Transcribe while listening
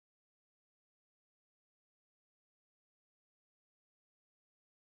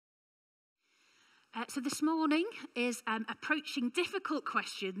So this morning is approaching difficult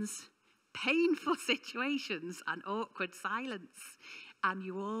questions, painful situations and awkward silence. And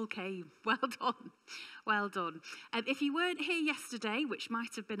you all came. Well done. Well done. If you weren't here yesterday, which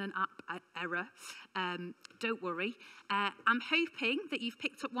might have been an app error, don't worry. I'm hoping that you've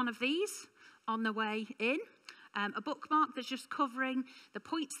picked up one of these on the way in. A bookmark that's just covering the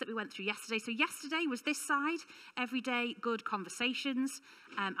points that we went through yesterday. So yesterday was this side, everyday good conversations.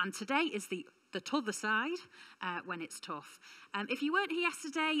 And today is the t'other side, when it's tough. If you weren't here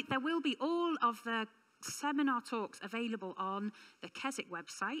yesterday, there will be all of the seminar talks available on the Keswick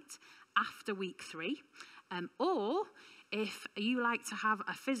website after week 3. Or if you like to have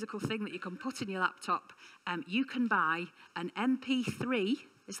a physical thing that you can put in your laptop, you can buy an MP3.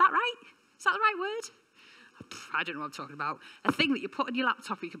 Is that right? Is that the right word? I don't know what I'm talking about. A thing that you put on your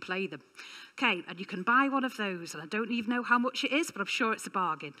laptop and you can play them. Okay, and you can buy one of those, and I don't even know how much it is, but I'm sure it's a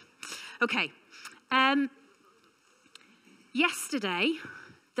bargain. Okay. Yesterday,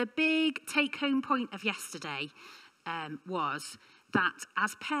 the big take-home point of yesterday was that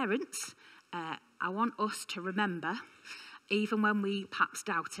as parents, I want us to remember, even when we perhaps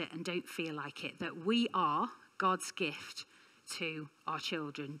doubt it and don't feel like it, that we are God's gift to our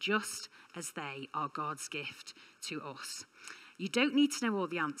children, just as they are God's gift to us. You don't need to know all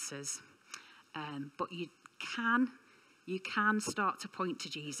the answers, but you can start to point to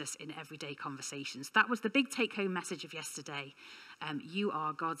Jesus in everyday conversations. That was the big take-home message of yesterday. You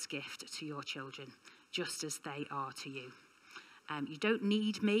are God's gift to your children, just as they are to you. You don't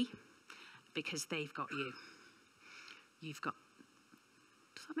need me because they've got you. You've got...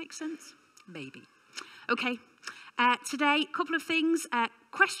 Does that make sense? Maybe. Okay. Today, a couple of things.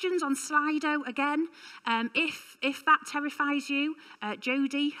 Questions on Slido again. If that terrifies you,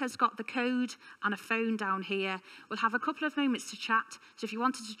 Jodie has got the code and a phone down here. We'll have a couple of moments to chat. So if you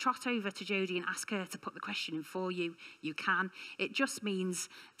wanted to trot over to Jodie and ask her to put the question in for you, you can. It just means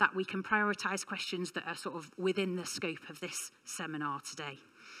that we can prioritise questions that are sort of within the scope of this seminar today.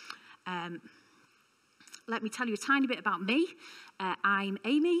 Let me tell you a tiny bit about me. I'm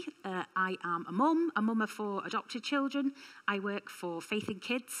Amy. I am a mum of 4 adopted children. I work for Faith in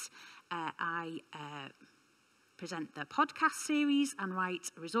Kids. I present the podcast series and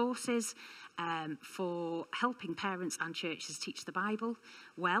write resources for helping parents and churches teach the Bible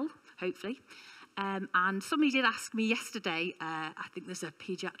well, hopefully. And somebody did ask me yesterday, I think there's a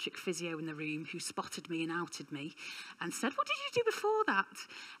paediatric physio in the room who spotted me and outed me and said, what did you do before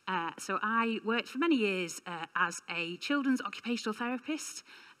that? So I worked for many years as a children's occupational therapist,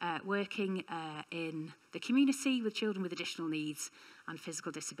 working in the community with children with additional needs and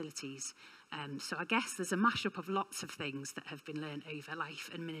physical disabilities. So I guess there's a mashup of lots of things that have been learned over life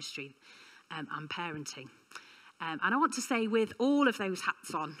and ministry and parenting. And I want to say, with all of those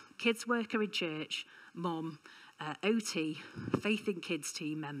hats on, kids worker in church, mum, OT, Faith in Kids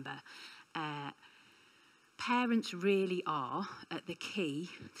team member, parents really are at the key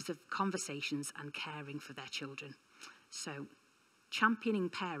to conversations and caring for their children. So championing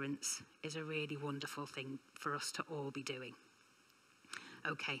parents is a really wonderful thing for us to all be doing.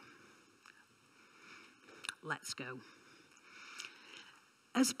 Okay, let's go.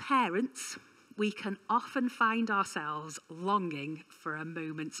 As parents, we can often find ourselves longing for a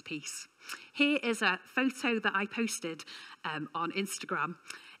moment's peace. Here is a photo that I posted on Instagram.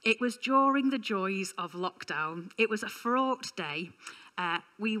 It was during the joys of lockdown. It was a fraught day.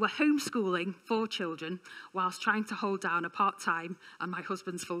 We were homeschooling 4 children whilst trying to hold down a part-time and my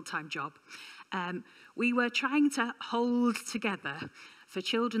husband's full-time job. We were trying to hold together for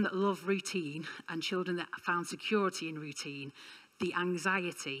children that love routine and children that found security in routine, the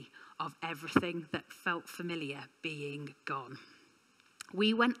anxiety of everything that felt familiar being gone.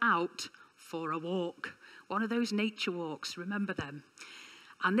 We went out for a walk, one of those nature walks, remember them?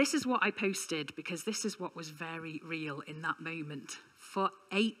 And this is what I posted, because this is what was very real in that moment. For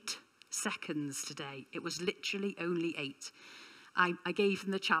 8 seconds today, it was literally only 8, I gave them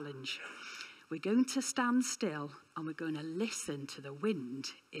the challenge. We're going to stand still and we're going to listen to the wind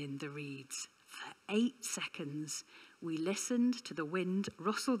in the reeds. For 8 seconds, we listened to the wind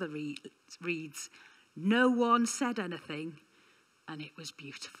rustle the reeds. No one said anything, and it was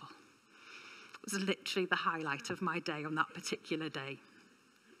beautiful. It was literally the highlight of my day on that particular day.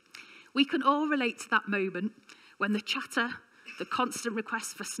 We can all relate to that moment when the chatter, the constant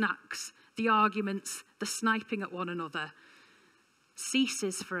requests for snacks, the arguments, the sniping at one another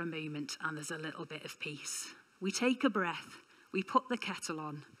ceases for a moment and there's a little bit of peace. We take a breath, we put the kettle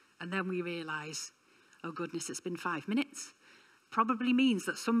on, and then we realise, oh goodness, it's been 5 minutes probably means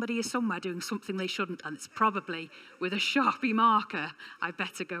that somebody is somewhere doing something they shouldn't, and it's probably with a Sharpie marker. I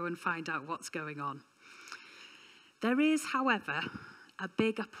better go and find out what's going on. There is, however, a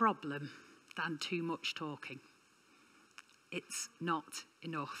bigger problem than too much talking. It's not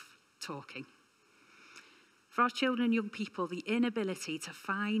enough talking. For our children and young people, the inability to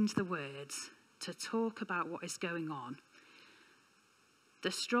find the words to talk about what is going on,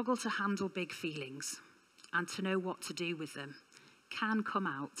 the struggle to handle big feelings and to know what to do with them, can come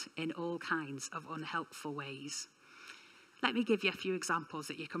out in all kinds of unhelpful ways. Let me give you a few examples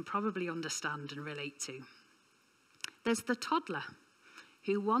that you can probably understand and relate to. There's the toddler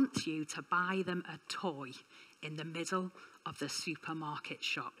who wants you to buy them a toy in the middle of the supermarket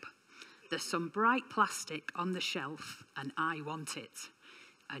shop. There's some bright plastic on the shelf and I want it.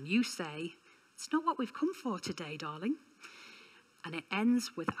 And you say, "It's not what we've come for today, darling." And it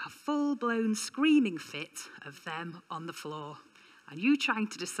ends with a full-blown screaming fit of them on the floor. And you trying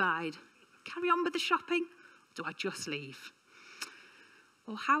to decide, carry on with the shopping, or do I just leave?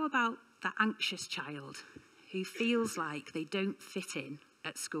 Or how about that anxious child who feels like they don't fit in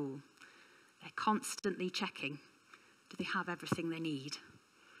at school? They're constantly checking. Do they have everything they need?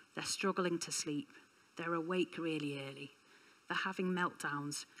 They're struggling to sleep. They're awake really early. They're having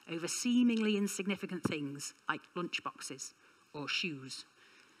meltdowns over seemingly insignificant things like lunchboxes or shoes.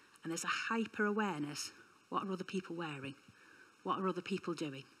 And there's a hyper-awareness. What are other people wearing? What are other people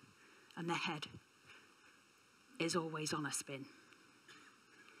doing? And their head is always on a spin.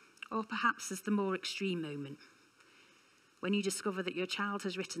 Or perhaps there's the more extreme moment when you discover that your child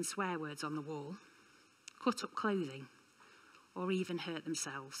has written swear words on the wall, cut up clothing, or even hurt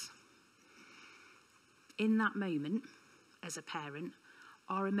themselves. In that moment, as a parent,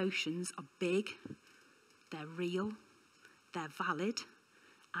 our emotions are big, they're real, they're valid,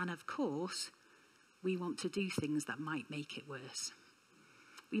 and of course, we want to do things that might make it worse.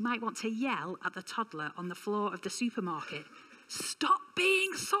 We might want to yell at the toddler on the floor of the supermarket, "Stop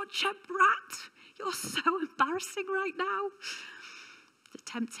being such a brat! You're so embarrassing right now." The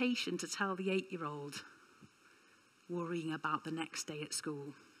temptation to tell the 8-year-old, worrying about the next day at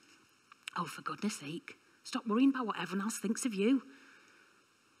school, "Oh, for goodness sake, stop worrying about what everyone else thinks of you."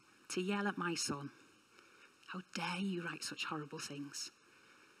 To yell at my son, "How dare you write such horrible things?"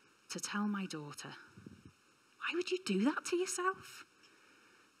 To tell my daughter, "Why would you do that to yourself?"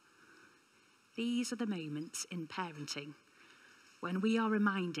 These are the moments in parenting when we are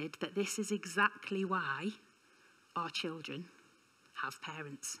reminded that this is exactly why our children have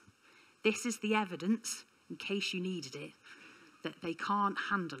parents. This is the evidence, in case you needed it, that they can't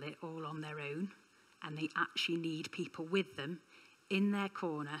handle it all on their own and they actually need people with them in their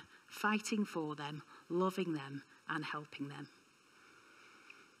corner, fighting for them, loving them and helping them.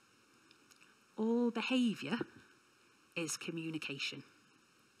 All behaviour is communication.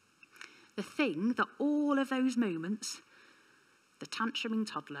 The thing that all of those moments, the tantruming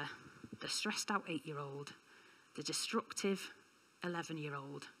toddler, the stressed out 8-year-old, the destructive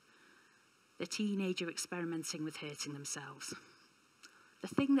 11-year-old, the teenager experimenting with hurting themselves, the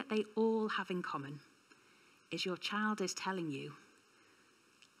thing that they all have in common is your child is telling you,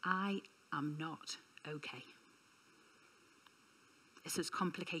 "I am not okay." It's as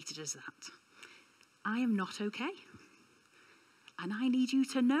complicated as that. I am not okay. And I need you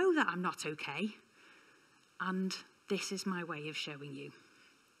to know that I'm not okay. And this is my way of showing you.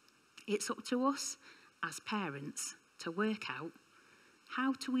 It's up to us as parents to work out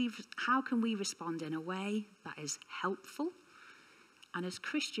how can we respond in a way that is helpful? And as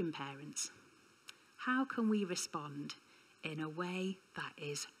Christian parents, how can we respond in a way that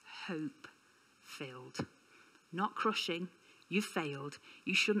is hope-filled? Not crushing, you've failed,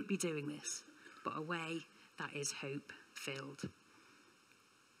 you shouldn't be doing this, but a way that is hope-filled.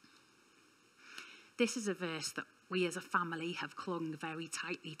 This is a verse that we as a family have clung very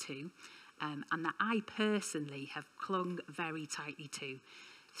tightly to, and that I personally have clung very tightly to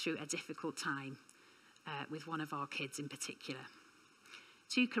through a difficult time with one of our kids in particular.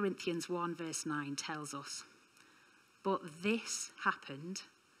 2 Corinthians 1 verse 9 tells us, "But this happened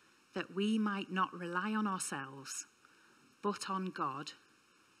that we might not rely on ourselves, but on God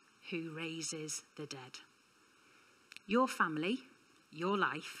who raises the dead." Your family, your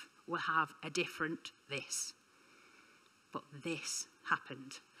life will have a different this. But this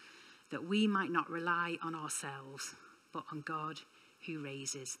happened, that we might not rely on ourselves, but on God who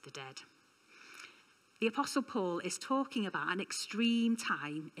raises the dead. The Apostle Paul is talking about an extreme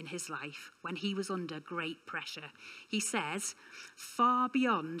time in his life when he was under great pressure. He says, far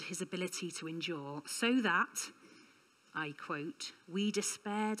beyond his ability to endure, so that, I quote, "we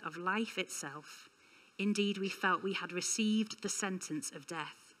despaired of life itself, Indeed, we felt we had received the sentence of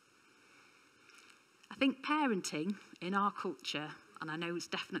death. I think parenting in our culture, and I know it's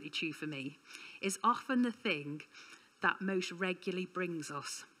definitely true for me, is often the thing that most regularly brings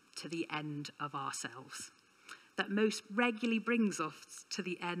us to the end of ourselves, that most regularly brings us to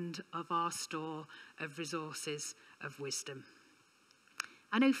the end of our store of resources of wisdom.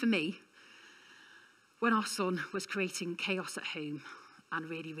 I know for me, when our son was creating chaos at home and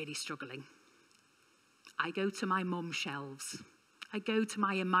really, really struggling, I go to my mum's shelves. I go to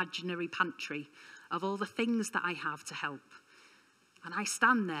my imaginary pantry of all the things that I have to help. And I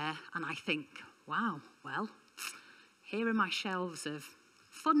stand there and I think, wow, well, here are my shelves of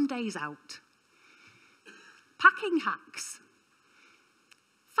fun days out, packing hacks,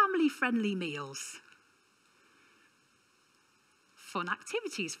 family-friendly meals, fun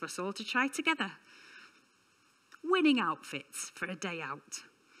activities for us all to try together, winning outfits for a day out,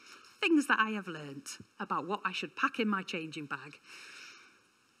 things that I have learnt about what I should pack in my changing bag.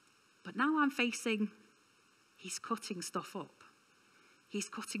 But now I'm facing, he's cutting stuff up. He's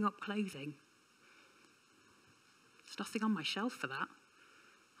cutting up clothing. There's nothing on my shelf for that.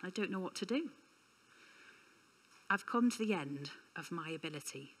 I don't know what to do. I've come to the end of my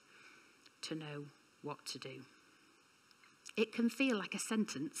ability to know what to do. It can feel like a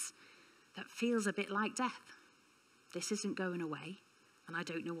sentence that feels a bit like death. This isn't going away, and I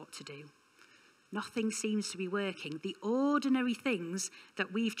don't know what to do. Nothing seems to be working. The ordinary things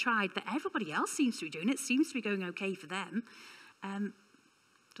that we've tried, that everybody else seems to be doing, it seems to be going okay for them,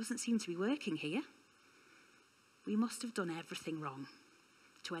 doesn't seem to be working here. We must have done everything wrong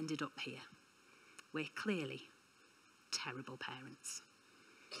to ended up here. We're clearly terrible parents.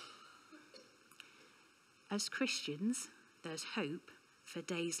 As Christians, there's hope for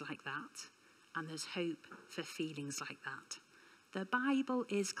days like that, and there's hope for feelings like that. The Bible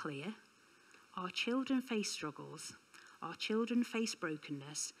is clear. Our children face struggles, our children face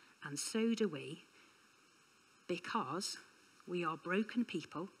brokenness, and so do we, because we are broken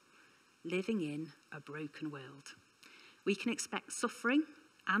people living in a broken world. We can expect suffering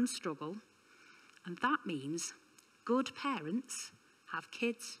and struggle, and that means good parents have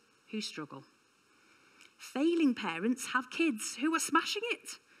kids who struggle. Failing parents have kids who are smashing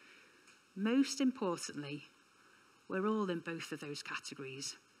it. Most importantly, we're all in both of those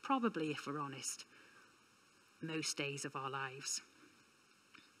categories, probably, if we're honest, most days of our lives.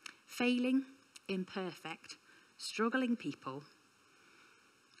 Failing, imperfect, struggling people,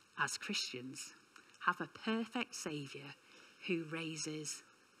 as Christians, have a perfect Saviour who raises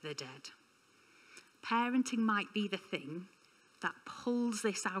the dead. Parenting might be the thing that pulls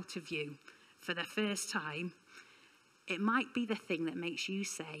this out of you for the first time. It might be the thing that makes you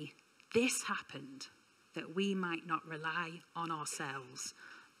say, this happened, that we might not rely on ourselves,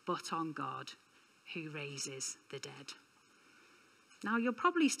 but on God who raises the dead. Now, you'll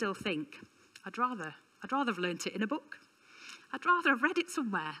probably still think, I'd rather have learnt it in a book. I'd rather have read it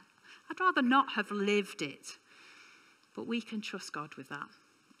somewhere. I'd rather not have lived it. But we can trust God with that.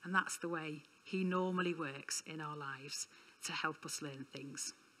 And that's the way he normally works in our lives to help us learn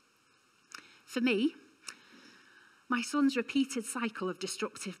things. For me, my son's repeated cycle of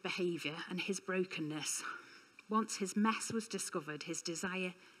destructive behaviour and his brokenness, once his mess was discovered, his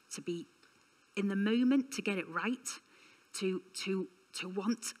desire to be in the moment, to get it right, to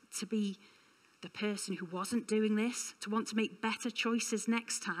want to be the person who wasn't doing this, to want to make better choices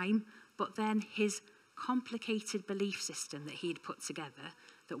next time, but then his complicated belief system that he'd put together,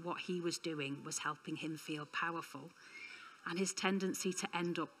 that what he was doing was helping him feel powerful, and his tendency to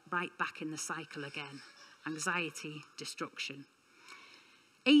end up right back in the cycle again, anxiety, destruction.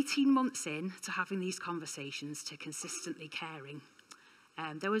 18 months in to having these conversations, to consistently caring,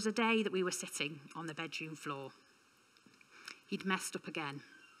 there was a day that we were sitting on the bedroom floor. He'd messed up again.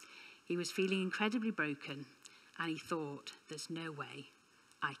 He was feeling incredibly broken, and he thought, there's no way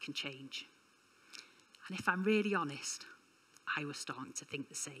I can change. And if I'm really honest, I was starting to think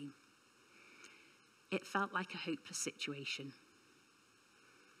the same. It felt like a hopeless situation.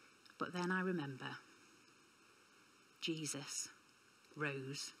 But then I remember Jesus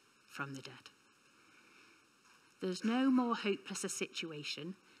rose from the dead. There's no more hopeless a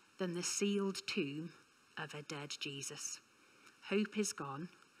situation than the sealed tomb of a dead Jesus. Hope is gone,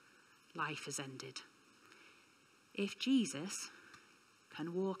 life has ended. If Jesus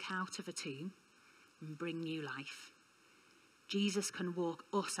can walk out of a tomb and bring new life, Jesus can walk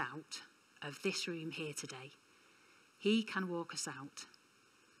us out of this room here today. He can walk us out.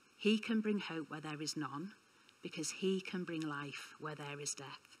 He can bring hope where there is none, because he can bring life where there is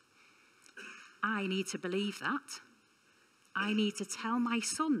death. I need to believe that. I need to tell my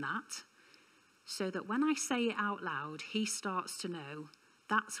son that, so that when I say it out loud, he starts to know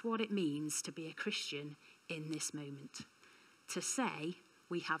that's what it means to be a Christian in this moment. To say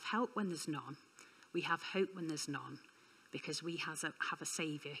we have help when there's none, we have hope when there's none, because we have a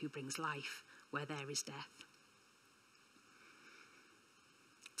Saviour who brings life where there is death.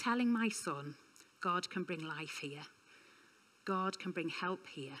 Telling my son, God can bring life here. God can bring help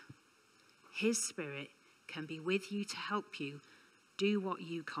here. His Spirit can be with you to help you do what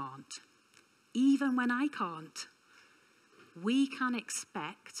you can't. Even when I can't, we can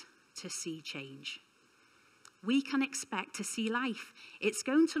expect to see change. We can expect to see life. It's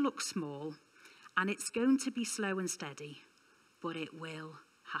going to look small and it's going to be slow and steady, but it will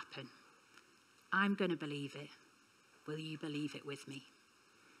happen. I'm going to believe it. Will you believe it with me?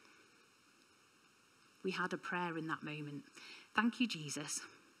 We had a prayer in that moment. Thank you, Jesus,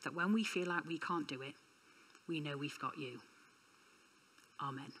 that when we feel like we can't do it, we know we've got you.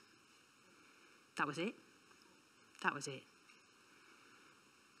 Amen. That was it. That was it.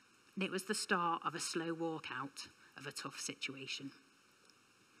 And it was the start of a slow walk out of a tough situation.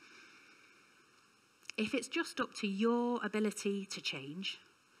 If it's just up to your ability to change,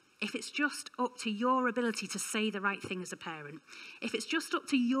 if it's just up to your ability to say the right thing as a parent, if it's just up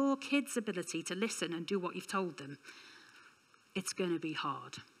to your kids' ability to listen and do what you've told them, it's going to be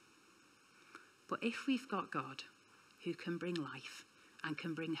hard. But if we've got God who can bring life and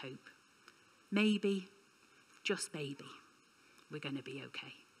can bring hope, maybe, just maybe, we're going to be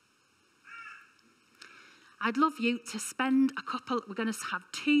okay. I'd love you to spend we're going to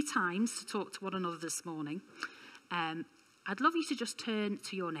have 2 times to talk to one another this morning. I'd love you to just turn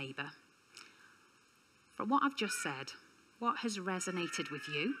to your neighbour. From what I've just said, what has resonated with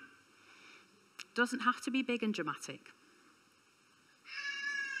you? Doesn't have to be big and dramatic.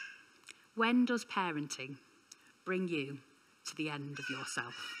 When does parenting bring you to the end of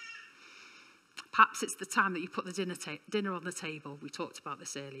yourself? Perhaps it's the time that you put the dinner on the table. We talked about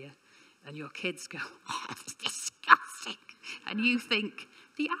this earlier. And your kids go, oh, it's disgusting. And you think,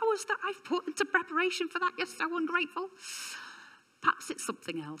 the hours that I've put into preparation for that, you're so ungrateful. Perhaps it's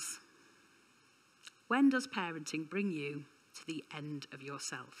something else. When does parenting bring you to the end of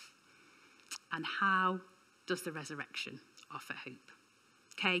yourself? And how does the resurrection offer hope?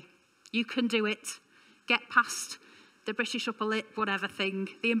 Okay, you can do it. Get past the British upper lip, whatever thing,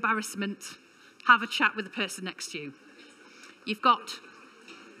 the embarrassment. Have a chat with the person next to you. You've got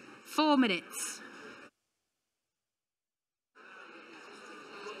 4 minutes.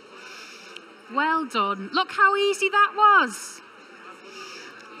 Well done. Look how easy that was.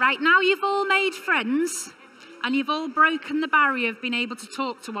 Right, now you've all made friends and you've all broken the barrier of being able to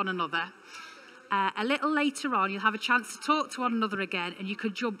talk to one another. A little later on, you'll have a chance to talk to one another again and you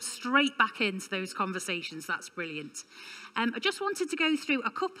could jump straight back into those conversations. That's brilliant. I just wanted to go through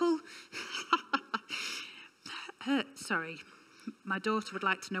a couple... sorry. My daughter would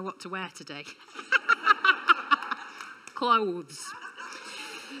like to know what to wear today. Clothes.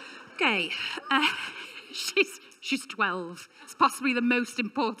 Okay. She's 12. It's possibly the most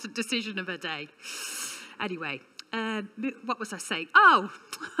important decision of her day. Anyway, what was I saying? Oh,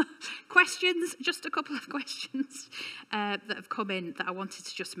 questions. Just a couple of questions that have come in that I wanted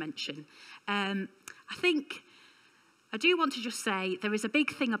to just mention. I do want to just say there is a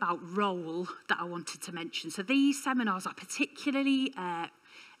big thing about role that I wanted to mention. So these seminars are particularly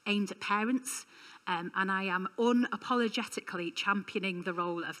aimed at parents, and I am unapologetically championing the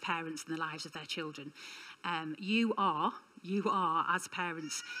role of parents in the lives of their children. You are, as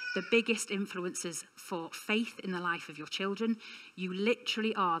parents, the biggest influences for faith in the life of your children. You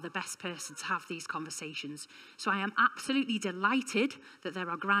literally are the best person to have these conversations. So I am absolutely delighted that there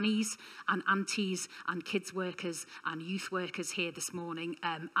are grannies and aunties and kids workers and youth workers here this morning,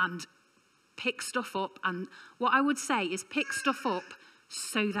 and pick stuff up. And what I would say is pick stuff up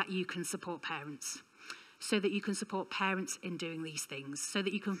so that you can support parents. So that you can support parents in doing these things, so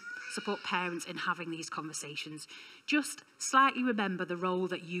that you can support parents in having these conversations. Just slightly remember the role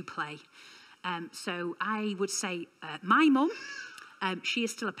that you play. So I would say my mum, she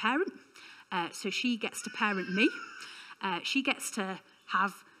is still a parent, so she gets to parent me. She gets to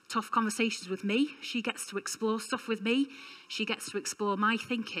have tough conversations with me. She gets to explore stuff with me. She gets to explore my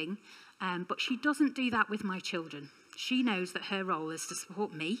thinking, but she doesn't do that with my children. She knows that her role is to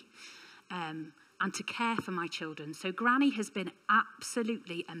support me, and to care for my children. So Granny has been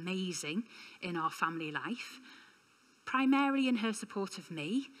absolutely amazing in our family life, primarily in her support of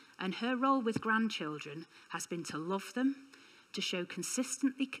me, and her role with grandchildren has been to love them, to show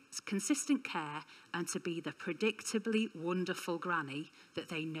consistent care, and to be the predictably wonderful granny that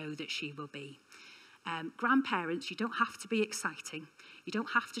they know that she will be. Grandparents, you don't have to be exciting. You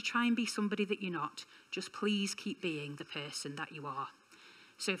don't have to try and be somebody that you're not. Just please keep being the person that you are.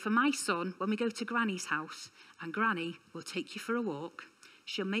 So for my son, when we go to Granny's house, and Granny will take you for a walk,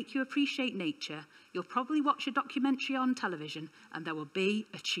 she'll make you appreciate nature, you'll probably watch a documentary on television, and there will be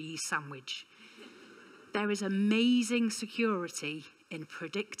a cheese sandwich. There is amazing security in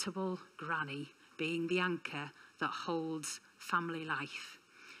predictable Granny being the anchor that holds family life.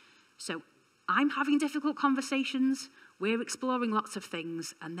 So I'm having difficult conversations, we're exploring lots of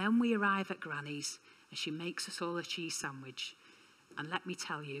things, and then we arrive at Granny's, and she makes us all a cheese sandwich. And let me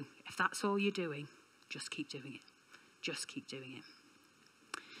tell you, if that's all you're doing, just keep doing it. Just keep doing it.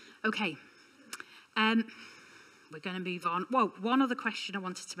 Okay, we're going to move on. Well, one other question I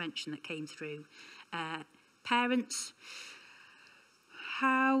wanted to mention that came through. Parents,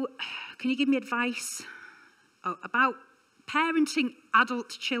 how can you give me advice about parenting adult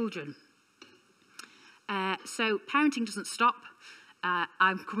children? So parenting doesn't stop.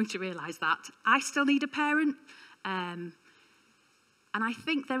 I'm coming to realise that. I still need a parent. And I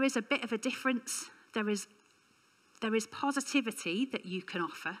think there is a bit of a difference. There is positivity that you can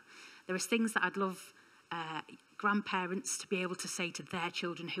offer. There is things that I'd love grandparents to be able to say to their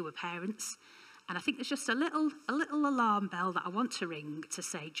children who are parents. And I think there's just a little alarm bell that I want to ring to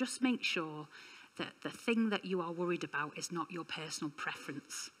say, just make sure that the thing that you are worried about is not your personal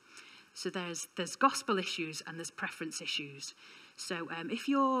preference. So there's gospel issues and there's preference issues. So if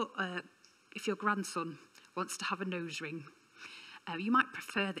your grandson wants to have a nose ring, you might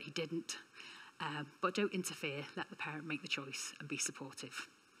prefer that he didn't, but don't interfere. Let the parent make the choice and be supportive.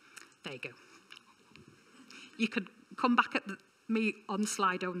 There you go. You could come back at me on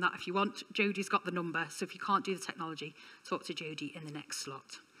Slido on that if you want. Jodie's got the number, so if you can't do the technology, talk to Jodie in the next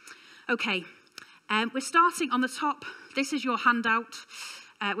slot. Okay, we're starting on the top. This is your handout.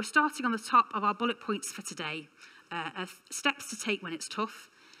 We're starting on the top of our bullet points for today. Steps to take when it's tough.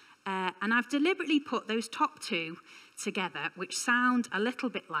 And I've deliberately put those top two together, which sound a little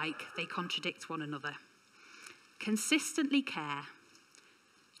bit like they contradict one another. Consistently care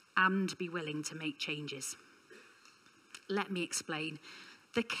and be willing to make changes. Let me explain.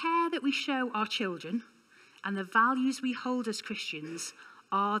 The care that we show our children and the values we hold as Christians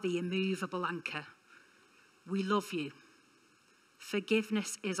are the immovable anchor. We love you.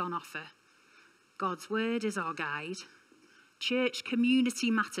 Forgiveness is on offer. God's word is our guide. Church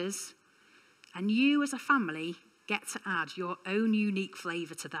community matters. And you as a family get to add your own unique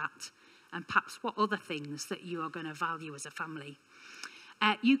flavour to that, and perhaps what other things that you are going to value as a family.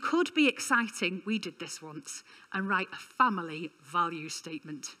 You could be exciting, we did this once, and write a family value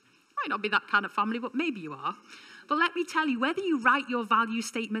statement. Might not be that kind of family, but maybe you are. But let me tell you, whether you write your value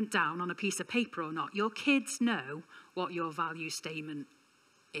statement down on a piece of paper or not, your kids know what your value statement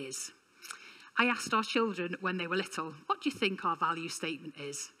is. I asked our children when they were little, what do you think our value statement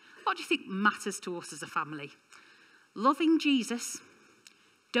is? What do you think matters to us as a family? Loving Jesus,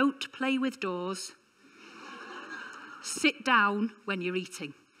 don't play with doors, sit down when you're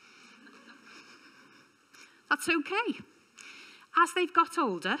eating. That's okay. As they've got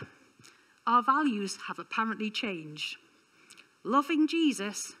older, our values have apparently changed. Loving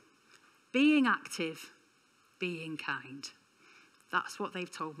Jesus, being active, being kind. That's what they've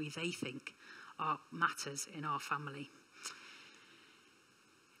told me they think matters in our family.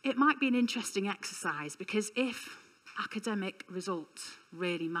 It might be an interesting exercise, because if academic results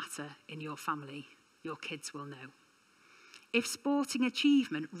really matter in your family, your kids will know. If sporting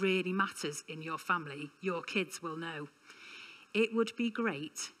achievement really matters in your family, your kids will know. It would be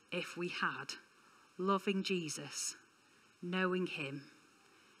great if we had loving Jesus, knowing him,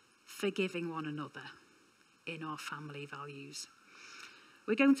 forgiving one another in our family values.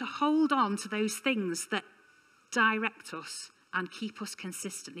 We're going to hold on to those things that direct us and keep us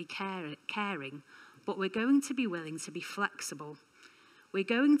consistently caring, but we're going to be willing to be flexible. We're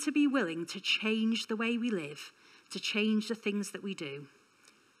going to be willing to change the way we live, to change the things that we do,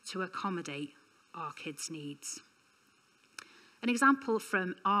 to accommodate our kids' needs. An example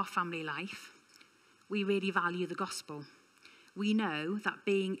from our family life, we really value the gospel. We know that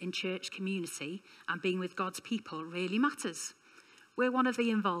being in church community and being with God's people really matters. We're one of the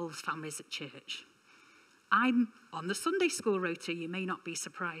involved families at church. I'm on the Sunday school rota, you may not be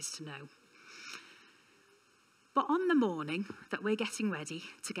surprised to know. But on the morning that we're getting ready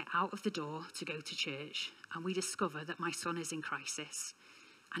to get out of the door to go to church, and we discover that my son is in crisis,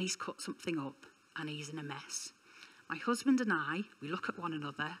 and he's cut something up, and he's in a mess, my husband and I, we look at one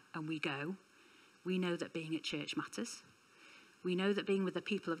another and we go, we know that being at church matters. We know that being with the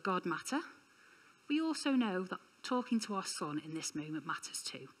people of God matter. We also know that talking to our son in this moment matters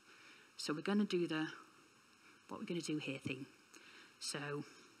too. So we're going to do what we're going to do here thing. So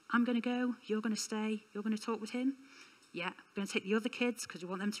I'm going to go, you're going to stay, you're going to talk with him. Yeah, we're going to take the other kids because we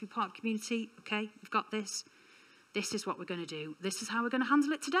want them to be part of the community. Okay, we've got this. This is what we're going to do. This is how we're going to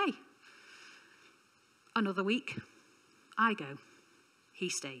handle it today. Another week, I go, he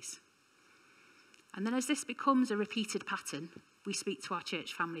stays. And then as this becomes a repeated pattern, we speak to our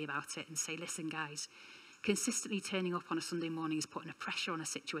church family about it and say, listen guys, consistently turning up on a Sunday morning is putting a pressure on a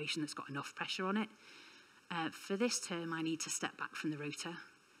situation that's got enough pressure on it. For this term, I need to step back from the rota,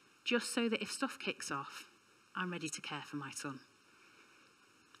 just so that if stuff kicks off, I'm ready to care for my son.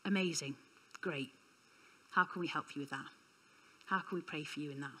 Amazing. Great. How can we help you with that? How can we pray for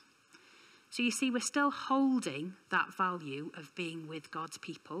you in that? So you see, we're still holding that value of being with God's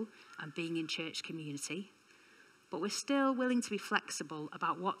people and being in church community, but we're still willing to be flexible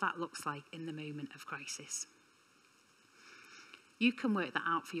about what that looks like in the moment of crisis. You can work that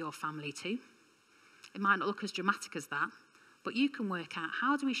out for your family too. It might not look as dramatic as that, but you can work out,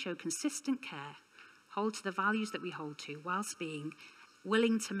 how do we show consistent care, hold to the values that we hold to, whilst being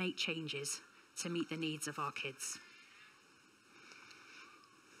willing to make changes to meet the needs of our kids.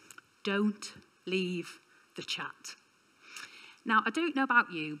 Don't leave the chat. Now, I don't know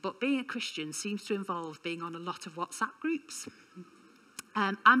about you, but being a Christian seems to involve being on a lot of WhatsApp groups.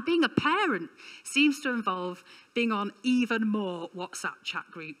 And being a parent seems to involve being on even more WhatsApp chat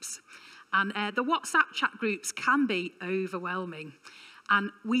groups. And the WhatsApp chat groups can be overwhelming.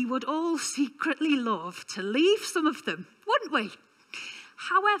 And we would all secretly love to leave some of them, wouldn't we?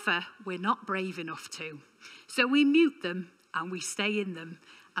 However, we're not brave enough to. So we mute them and we stay in them,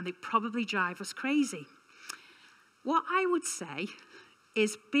 and they probably drive us crazy. What I would say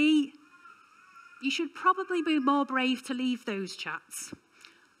is you should probably be more brave to leave those chats,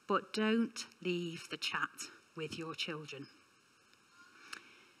 but don't leave the chat with your children.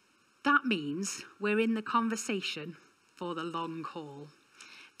 That means we're in the conversation for the long haul.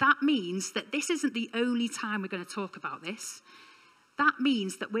 That means that this isn't the only time we're going to talk about this. That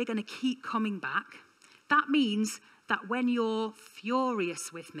means that we're going to keep coming back. That means that when you're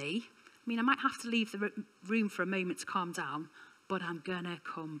furious with me, I might have to leave the room for a moment to calm down, but I'm going to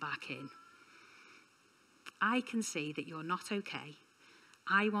come back in. I can see that you're not okay.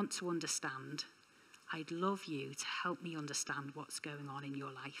 I want to understand. I'd love you to help me understand what's going on in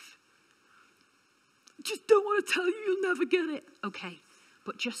your life. Just don't want to tell you, you'll never get it. Okay,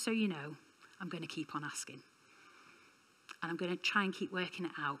 but just so you know, I'm going to keep on asking. And I'm going to try and keep working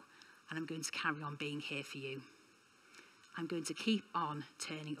it out, and I'm going to carry on being here for you. I'm going to keep on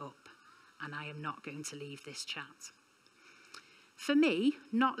turning up, and I am not going to leave this chat. For me,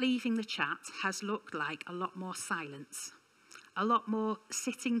 not leaving the chat has looked like a lot more silence, a lot more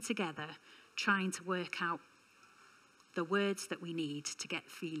sitting together, trying to work out the words that we need to get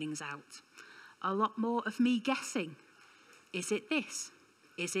feelings out. A lot more of me guessing. Is it this?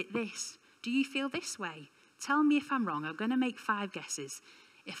 Is it this? Do you feel this way? Tell me if I'm wrong. I'm going to make 5 guesses.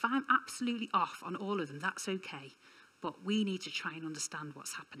 If I'm absolutely off on all of them, that's okay. But we need to try and understand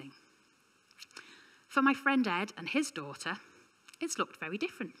what's happening. For my friend Ed and his daughter, it's looked very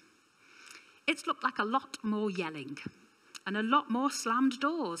different. It's looked like a lot more yelling and a lot more slammed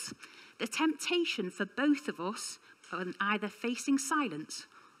doors. The temptation for both of us, when either facing silence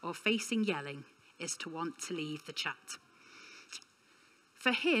or facing yelling, is to want to leave the chat.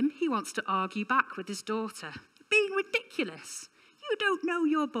 For him, he wants to argue back with his daughter, being ridiculous. You don't know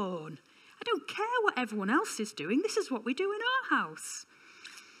you're born. I don't care what everyone else is doing. This is what we do in our house.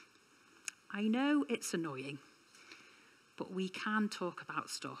 I know it's annoying, but we can talk about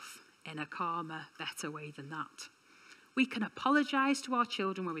stuff in a calmer, better way than that. We can apologise to our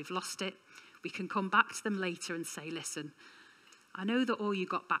children when we've lost it. We can come back to them later and say, listen, I know that all you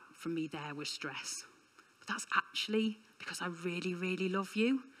got back from me there was stress, but that's actually because I really, really love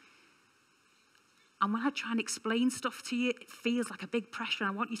you. And when I try and explain stuff to you, it feels like a big pressure,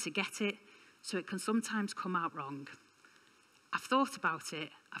 and I want you to get it, so it can sometimes come out wrong. I've thought about it,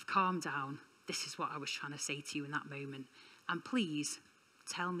 I've calmed down. This is what I was trying to say to you in that moment. And please,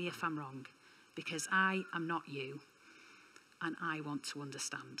 tell me if I'm wrong, because I am not you, and I want to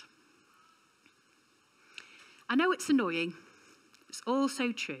understand. I know it's annoying. It's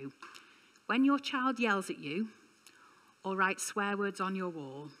also true. When your child yells at you, or writes swear words on your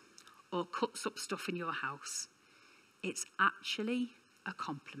wall, or cuts up stuff in your house, it's actually a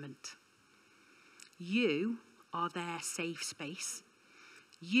compliment. You are their safe space.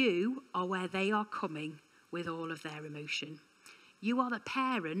 You are where they are coming with all of their emotion. You are the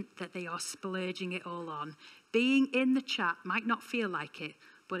parent that they are splurging it all on. Being in the chat might not feel like it,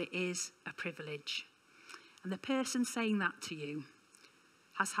 but it is a privilege. And the person saying that to you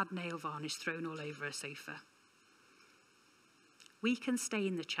has had nail varnish thrown all over a sofa. We can stay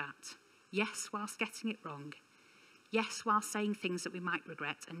in the chat, yes, whilst getting it wrong, yes, whilst saying things that we might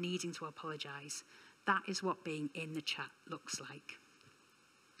regret and needing to apologise. That is what being in the chat looks like.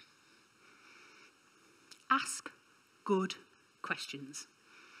 Ask good questions.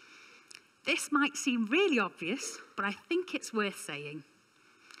 This might seem really obvious, but I think it's worth saying.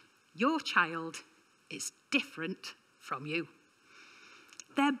 Your child is different from you.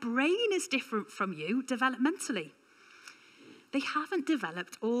 Their brain is different from you developmentally. They haven't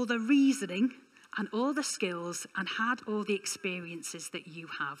developed all the reasoning and all the skills and had all the experiences that you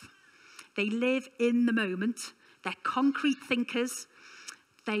have. They live in the moment. They're concrete thinkers.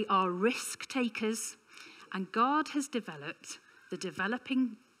 They are risk takers. And God has developed the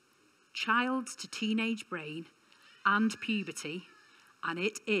developing child to teenage brain and puberty, and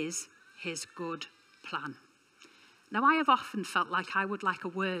it is his good plan. Now, I have often felt like I would like a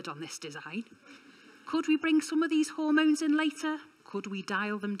word on this design. Could we bring some of these hormones in later? Could we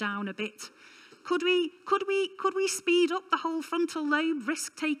dial them down a bit? Could we speed up the whole frontal lobe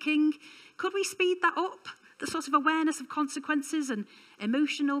risk-taking? Could we speed that up? The sort of awareness of consequences and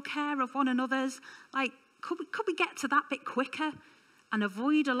emotional care of one another's? Like, could we get to that bit quicker and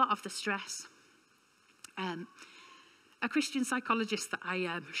avoid a lot of the stress? A Christian psychologist that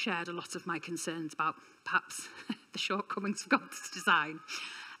I shared a lot of my concerns about, perhaps the shortcomings of God's design,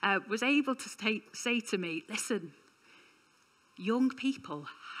 was able to say to me, listen, young people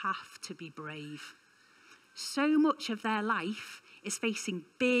have to be brave. So much of their life is facing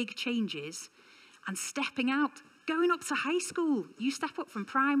big changes and stepping out, going up to high school. You step up from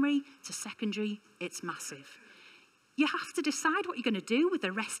primary to secondary, it's massive. You have to decide what you're going to do with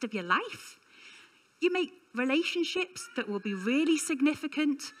the rest of your life. You make relationships that will be really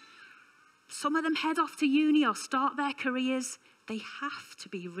significant. Some of them head off to uni or start their careers. They have to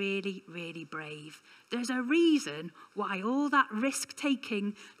be really, really brave. There's a reason why all that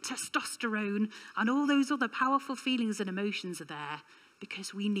risk-taking, testosterone, and all those other powerful feelings and emotions are there,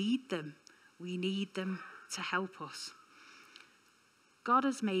 because we need them. We need them to help us. God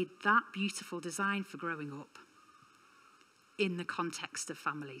has made that beautiful design for growing up in the context of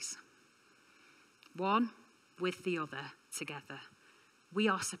families. One with the other together. We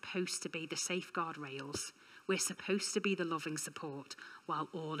are supposed to be the safeguard rails. We're supposed to be the loving support while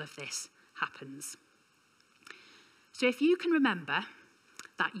all of this happens. So if you can remember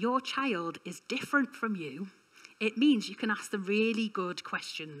that your child is different from you, it means you can ask them really good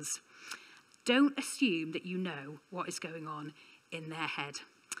questions. Don't assume that you know what is going on in their head.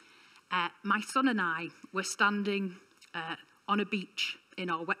 My son and I were standing on a beach in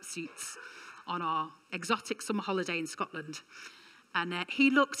our wetsuits on our exotic summer holiday in Scotland. And he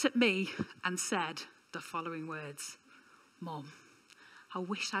looked at me and said the following words, "Mom, I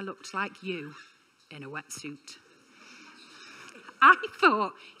wish I looked like you in a wetsuit." I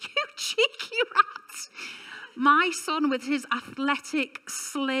thought, you cheeky rat. My son with his athletic,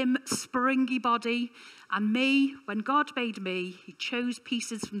 slim, springy body, and me, when God made me, he chose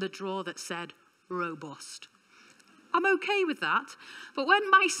pieces from the drawer that said robust. I'm okay with that. But when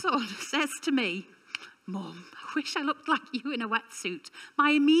my son says to me, "Mum, I wish I looked like you in a wetsuit,"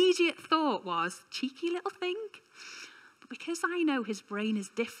 my immediate thought was, cheeky little thing. But because I know his brain is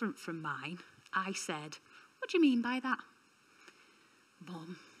different from mine, I said, "What do you mean by that?"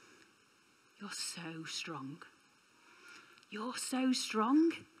 "Mum, you're so strong. You're so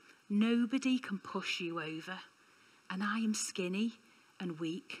strong. Nobody can push you over. And I am skinny and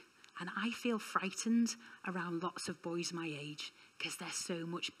weak, and I feel frightened around lots of boys my age because they're so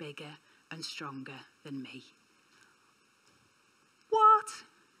much bigger and stronger than me." What?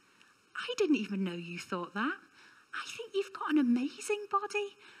 I didn't even know you thought that. I think you've got an amazing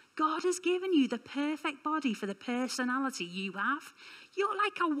body. God has given you the perfect body for the personality you have. You're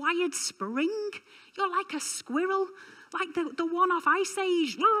like a wired spring. You're like a squirrel, like the one off Ice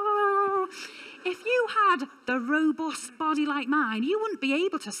Age. If you had the robust body like mine, you wouldn't be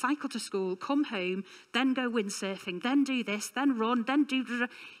able to cycle to school, come home, then go windsurfing, then do this, then run, then do...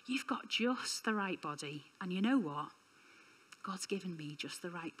 You've got just the right body. And you know what? God's given me just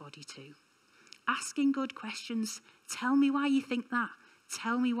the right body too. Asking good questions. Tell me why you think that.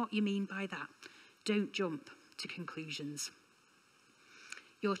 Tell me what you mean by that. Don't jump to conclusions.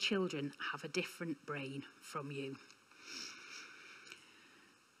 Your children have a different brain from you.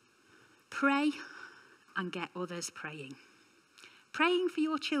 Pray and get others praying. Praying for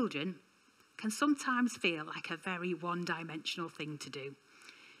your children can sometimes feel like a very one-dimensional thing to do.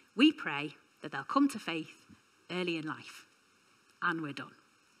 We pray that they'll come to faith early in life, and we're done.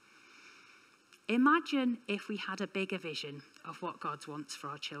 Imagine if we had a bigger vision of what God wants for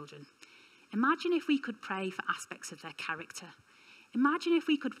our children. Imagine if we could pray for aspects of their character. Imagine if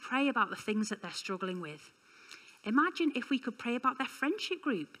we could pray about the things that they're struggling with. Imagine if we could pray about their friendship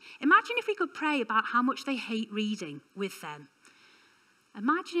group. Imagine if we could pray about how much they hate reading with them.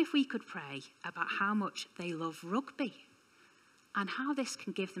 Imagine if we could pray about how much they love rugby and how this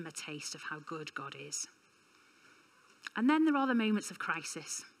can give them a taste of how good God is. And then there are the moments of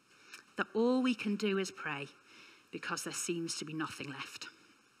crisis that all we can do is pray because there seems to be nothing left.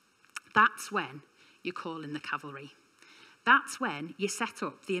 That's when you call in the cavalry. That's when you set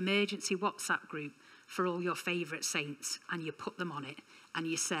up the emergency WhatsApp group for all your favourite saints and you put them on it and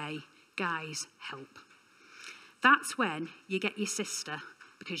you say, guys, help. That's when you get your sister,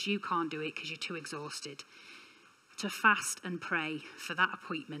 because you can't do it because you're too exhausted, to fast and pray for that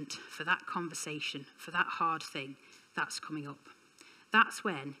appointment, for that conversation, for that hard thing that's coming up. That's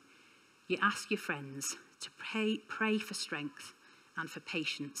when you ask your friends to pray for strength and for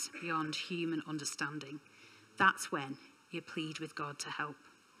patience beyond human understanding. That's when you plead with God to help.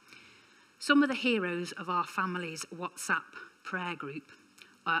 Some of the heroes of our family's WhatsApp prayer group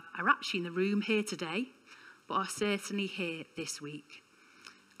are actually in the room here today, but are certainly here this week.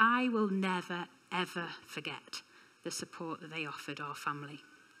 I will never, ever forget the support that they offered our family.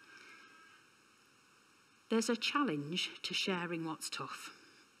 There's a challenge to sharing what's tough.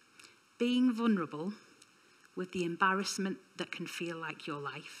 Being vulnerable with the embarrassment that can feel like your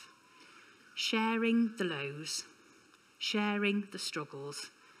life. Sharing the lows, sharing the struggles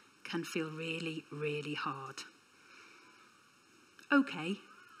can feel really, really hard. Okay,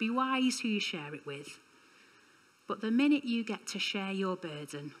 be wise who you share it with. But the minute you get to share your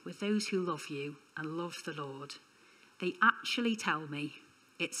burden with those who love you and love the Lord, they actually tell me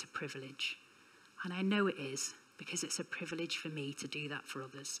it's a privilege. And I know it is, because it's a privilege for me to do that for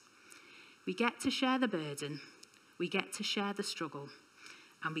others. We get to share the burden, we get to share the struggle,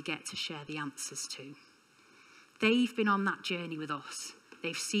 and we get to share the answers too. They've been on that journey with us.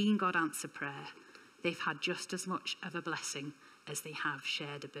 They've seen God answer prayer. They've had just as much of a blessing as they have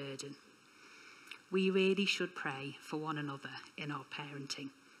shared a burden. We really should pray for one another in our parenting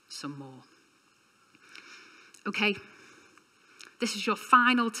some more. Okay, this is your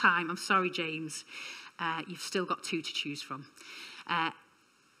final time. I'm sorry, James. You've still got 2 to choose from.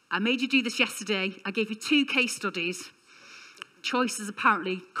 I made you do this yesterday. I gave you 2 case studies. Choice is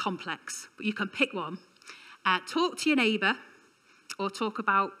apparently complex, but you can pick one. Talk to your neighbour or talk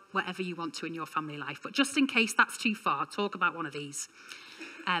about whatever you want to in your family life. But just in case that's too far, talk about one of these.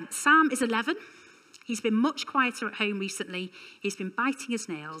 Sam is 11. He's been much quieter at home recently. He's been biting his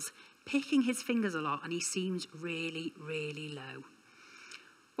nails, picking his fingers a lot, and he seems really, really low.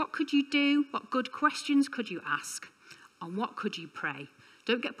 What could you do? What good questions could you ask? And what could you pray?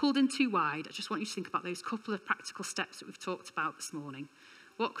 Don't get pulled in too wide. I just want you to think about those couple of practical steps that we've talked about this morning.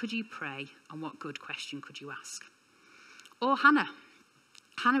 What could you pray and what good question could you ask? Or Hannah.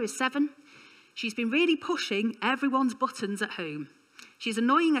 Hannah is 7. She's been really pushing everyone's buttons at home. She's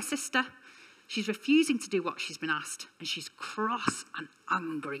annoying her sister. She's refusing to do what she's been asked. And she's cross and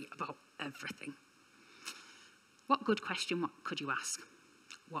angry about everything. What good question could you ask?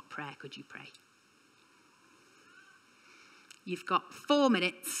 What prayer could you pray? You've got 4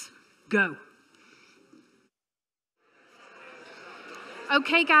 minutes. Go.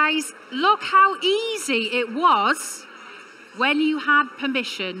 Okay, guys, look how easy it was when you had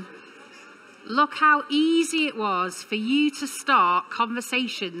permission. Look how easy it was for you to start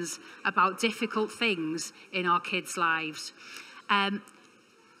conversations about difficult things in our kids' lives.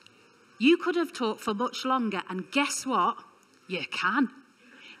 You could have talked for much longer, and guess what? You can.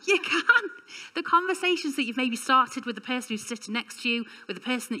 You can. The conversations that you've maybe started with the person who's sitting next to you, with the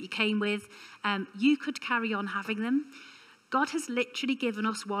person that you came with, you could carry on having them. God has literally given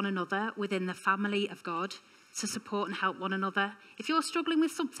us one another within the family of God to support and help one another. If you're struggling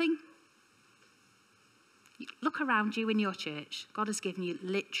with something, look around you in your church. God has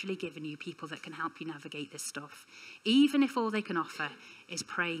literally given you people that can help you navigate this stuff. Even if all they can offer is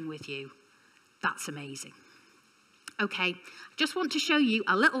praying with you. That's amazing. Okay, I just want to show you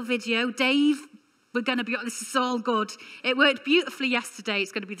a little video. Dave, we're going to be, this is all good. It worked beautifully yesterday.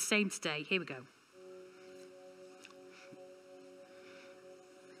 It's going to be the same today. Here we go.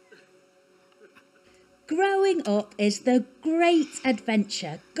 Growing up is the great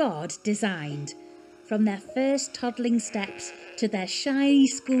adventure God designed. From their first toddling steps to their shiny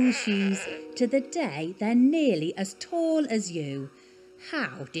school shoes to the day they're nearly as tall as you.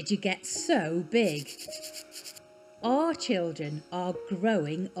 How did you get so big? Our children are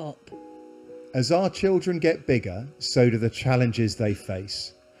growing up. As our children get bigger, so do the challenges they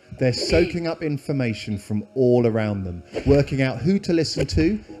face. They're soaking up information from all around them, working out who to listen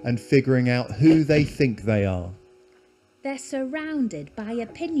to and figuring out who they think they are. They're surrounded by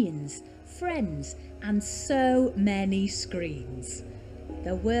opinions, friends, and so many screens.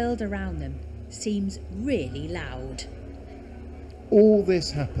 The world around them seems really loud. All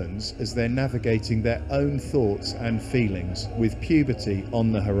this happens as they're navigating their own thoughts and feelings with puberty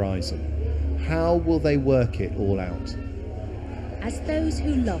on the horizon. How will they work it all out? As those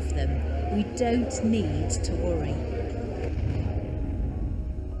who love them, we don't need to worry.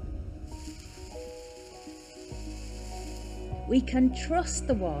 We can trust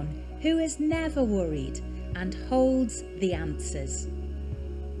the one who is never worried and holds the answers.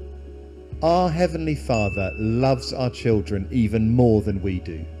 Our Heavenly Father loves our children even more than we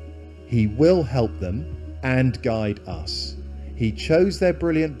do. He will help them and guide us. He chose their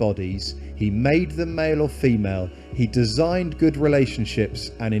brilliant bodies, He made them male or female, He designed good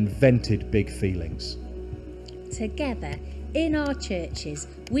relationships and invented big feelings. Together, in our churches,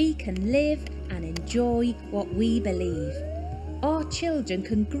 we can live and enjoy what we believe. Our children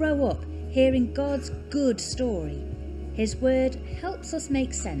can grow up hearing God's good story. His word helps us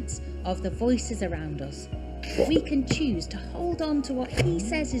make sense of the voices around us. We can choose to hold on to what He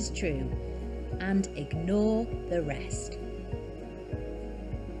says is true and ignore the rest.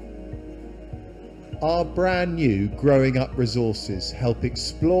 Our brand new Growing Up resources help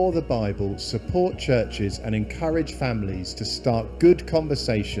explore the Bible, support churches and encourage families to start good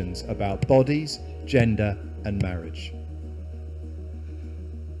conversations about bodies, gender and marriage.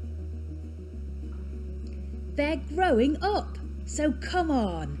 They're growing up, so come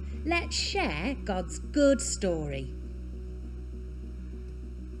on, let's share God's good story.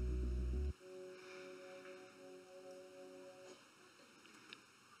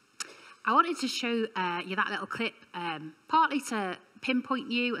 I wanted to show you that little clip, partly to pinpoint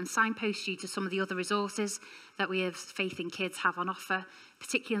you and signpost you to some of the other resources that we as Faith in Kids have on offer,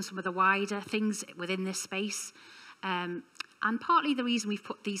 particularly on some of the wider things within this space. And partly the reason we've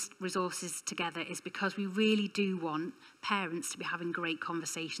put these resources together is because we really do want parents to be having great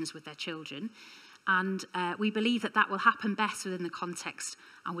conversations with their children. And we believe that that will happen best within the context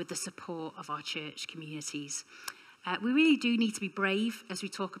and with the support of our church communities. We really do need to be brave as we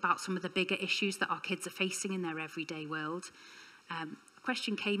talk about some of the bigger issues that our kids are facing in their everyday world. A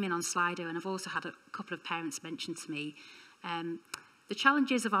question came in on Slido, and I've also had a couple of parents mention to me the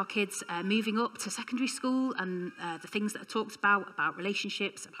challenges of our kids moving up to secondary school and the things that are talked about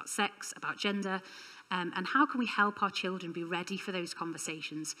relationships, about sex, about gender, and how can we help our children be ready for those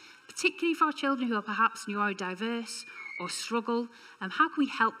conversations, particularly for our children who are perhaps neurodiverse or struggle. How can we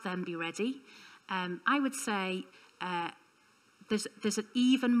help them be ready? I would say there's an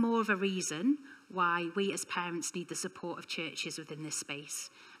even more of a reason why we as parents need the support of churches within this space.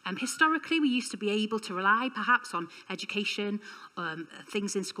 Historically, we used to be able to rely perhaps on education,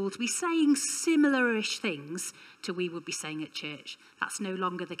 things in school, to be saying similar-ish things to we would be saying at church. That's no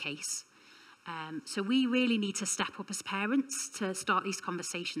longer the case. So we really need to step up as parents to start these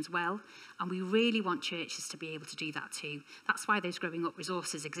conversations well, and we really want churches to be able to do that too. That's why those Growing Up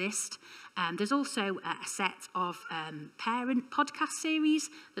resources exist. There's also a set of parent podcast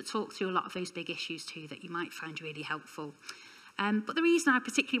series that talk through a lot of those big issues too that you might find really helpful. But the reason I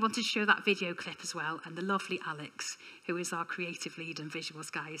particularly wanted to show that video clip as well, and the lovely Alex, who is our creative lead and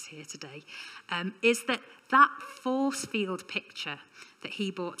visuals guy, is here today, is that force field picture that he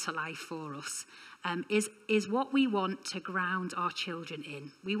brought to life for us is what we want to ground our children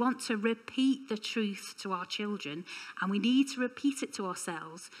in. We want to repeat the truth to our children, and we need to repeat it to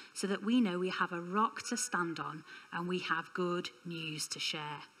ourselves so that we know we have a rock to stand on and we have good news to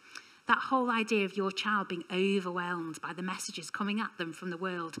share. That whole idea of your child being overwhelmed by the messages coming at them from the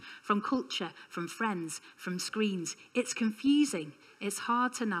world, from culture, from friends, from screens, it's confusing. It's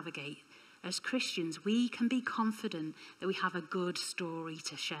hard to navigate. As Christians, we can be confident that we have a good story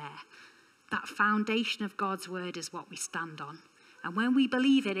to share. That foundation of God's word is what we stand on. And when we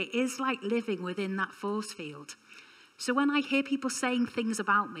believe it, it is like living within that force field. So when I hear people saying things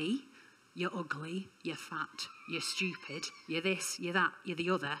about me, you're ugly, you're fat, you're stupid, you're this, you're that, you're the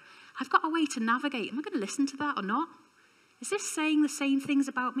other, I've got a way to navigate. Am I going to listen to that or not? Is this saying the same things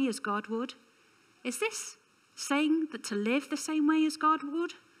about me as God would? Is this saying that to live the same way as God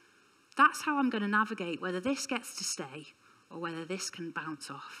would? That's how I'm going to navigate whether this gets to stay or whether this can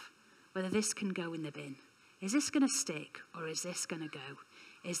bounce off, whether this can go in the bin. Is this going to stick or is this going to go?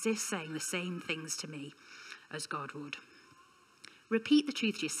 Is this saying the same things to me as God would? Repeat the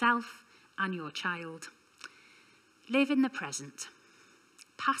truth to yourself and your child. Live in the present.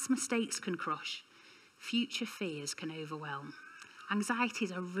 Past mistakes can crush. Future fears can overwhelm. Anxiety is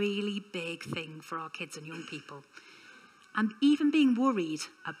a really big thing for our kids and young people. And even being worried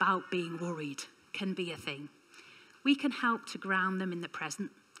about being worried can be a thing. We can help to ground them in the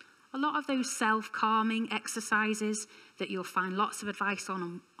present. A lot of those self-calming exercises that you'll find lots of advice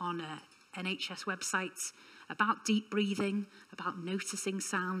on NHS websites about deep breathing, about noticing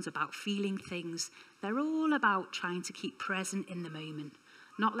sounds, about feeling things, they're all about trying to keep present in the moment,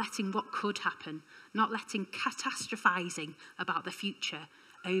 not letting what could happen, not letting catastrophizing about the future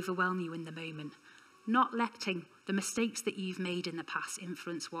overwhelm you in the moment, not letting the mistakes that you've made in the past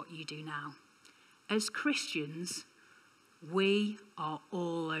influence what you do now. As Christians, we are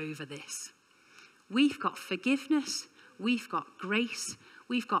all over this. We've got forgiveness, we've got grace,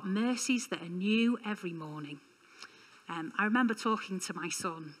 we've got mercies that are new every morning. I remember talking to my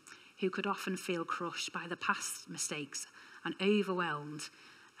son, who could often feel crushed by the past mistakes and overwhelmed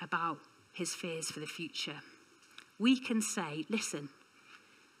about his fears for the future. We can say, listen,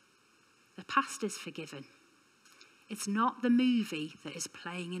 the past is forgiven. It's not the movie that is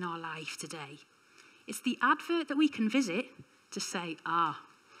playing in our life today. It's the advert that we can visit to say,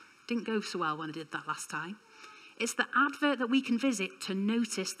 didn't go so well when I did that last time. It's the advert that we can visit to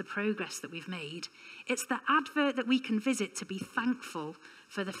notice the progress that we've made. It's the advert that we can visit to be thankful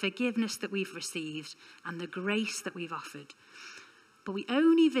for the forgiveness that we've received and the grace that we've offered. But we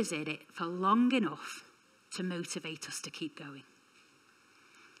only visit it for long enough to motivate us to keep going.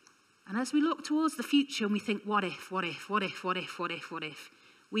 And as we look towards the future and we think, what if,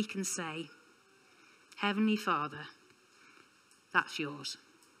 we can say, Heavenly Father, that's yours.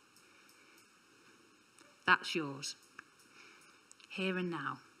 That's yours. Here and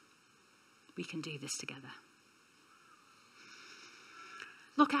now, we can do this together.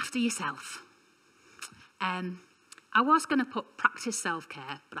 Look after yourself. I was going to put practice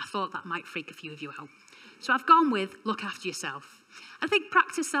self-care, but I thought that might freak a few of you out. So I've gone with look after yourself. I think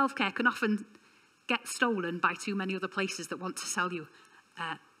practice self-care can often get stolen by too many other places that want to sell you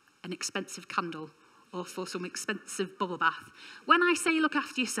an expensive candle or for some expensive bubble bath. When I say look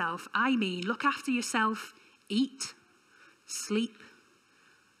after yourself, I mean look after yourself, eat, sleep,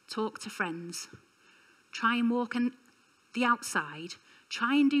 talk to friends, try and walk on the outside,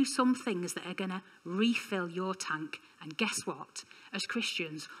 try and do some things that are going to refill your tank. And guess what? As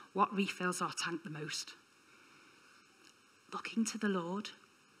Christians, what refills our tank the most? Looking to the Lord,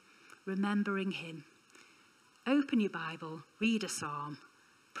 remembering him. Open your Bible, read a psalm,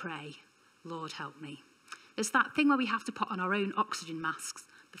 pray, Lord help me. There's that thing where we have to put on our own oxygen masks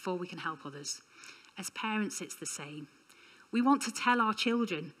before we can help others. As parents, it's the same. We want to tell our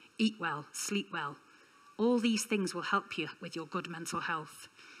children, eat well, sleep well. All these things will help you with your good mental health.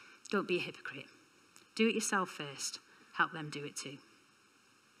 Don't be a hypocrite. Do it yourself first. Help them do it too.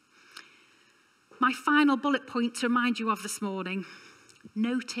 My final bullet point to remind you of this morning,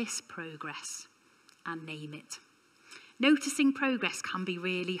 notice progress and name it. Noticing progress can be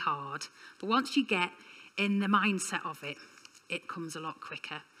really hard, but once you get in the mindset of it, it comes a lot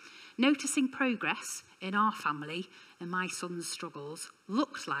quicker. Noticing progress in our family and my son's struggles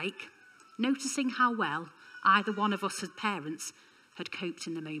looked like noticing how well either one of us as parents had coped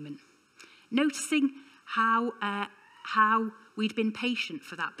in the moment. Noticing how we'd been patient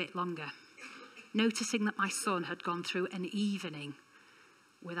for that bit longer. Noticing that my son had gone through an evening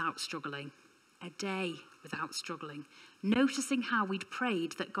without struggling, a day without struggling. Noticing how we'd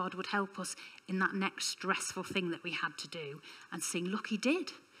prayed that God would help us in that next stressful thing that we had to do, and seeing, look, he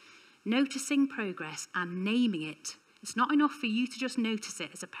did. Noticing progress and naming it. It's not enough for you to just notice it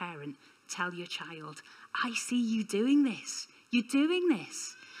as a parent. Tell your child, I see you doing this. You're doing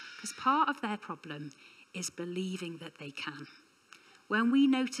this. Because part of their problem is believing that they can. When we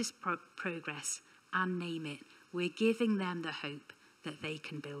notice progress and name it, we're giving them the hope that they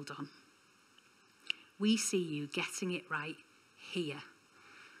can build on. We see you getting it right here.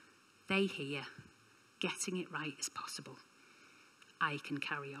 They hear getting it right is possible. I can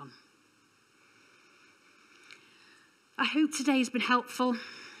carry on. I hope today has been helpful.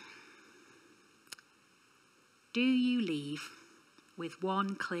 Do you leave with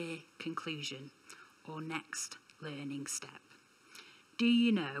one clear conclusion or next learning step? Do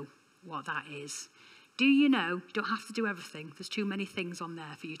you know what that is? Do you know, you don't have to do everything, there's too many things on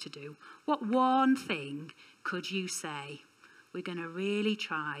there for you to do. What one thing could you say, we're going to really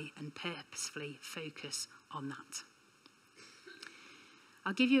try and purposefully focus on that?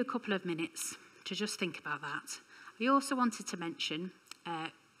 I'll give you a couple of minutes to just think about that. I also wanted to mention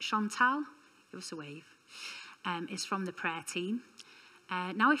Chantal, give us a wave, is from the prayer team.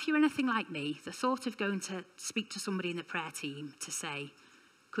 Now, if you're anything like me, the thought of going to speak to somebody in the prayer team to say,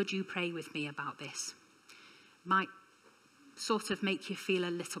 could you pray with me about this, might sort of make you feel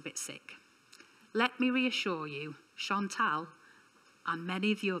a little bit sick. Let me reassure you, Chantal and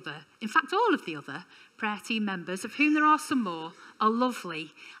many of the other, in fact all of the other prayer team members, of whom there are some more, are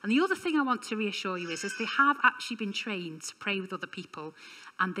lovely. And the other thing I want to reassure you is they have actually been trained to pray with other people,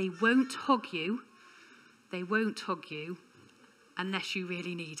 and they won't hug you unless you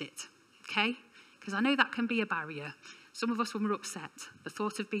really need it, okay? Because I know that can be a barrier. Some of us, when we're upset, the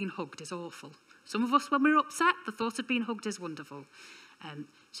thought of being hugged is awful. Some of us, when we're upset, the thought of being hugged is wonderful.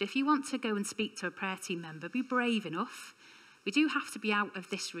 So if you want to go and speak to a prayer team member, be brave enough. We do have to be out of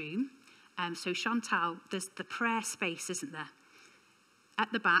this room. So Chantal, there's the prayer space, isn't there?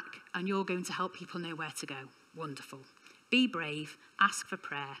 At the back, and you're going to help people know where to go. Wonderful. Be brave, ask for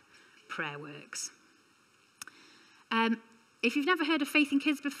prayer. Prayer works. If you've never heard of Faith in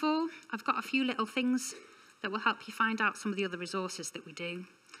Kids before, I've got a few little things that will help you find out some of the other resources that we do.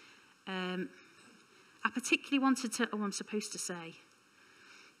 I particularly wanted to, I'm supposed to say,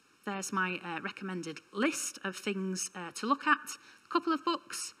 there's my recommended list of things to look at. A couple of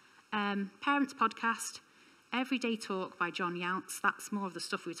books, Parents Podcast, Everyday Talk by John Younts. That's more of the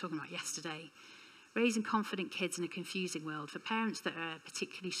stuff we were talking about yesterday. Raising Confident Kids in a Confusing World, for parents that are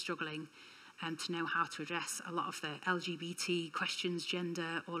particularly struggling to know how to address a lot of the LGBT questions,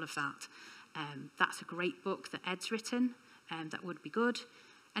 gender, all of that. That's a great book that Ed's written, that would be good.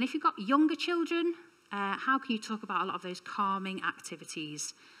 And if you've got younger children, how can you talk about a lot of those calming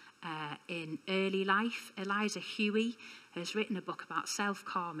activities in early life? Eliza Huey has written a book about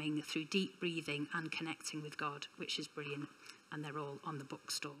self-calming through deep breathing and connecting with God, which is brilliant, and they're all on the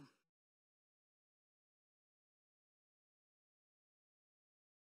bookstall.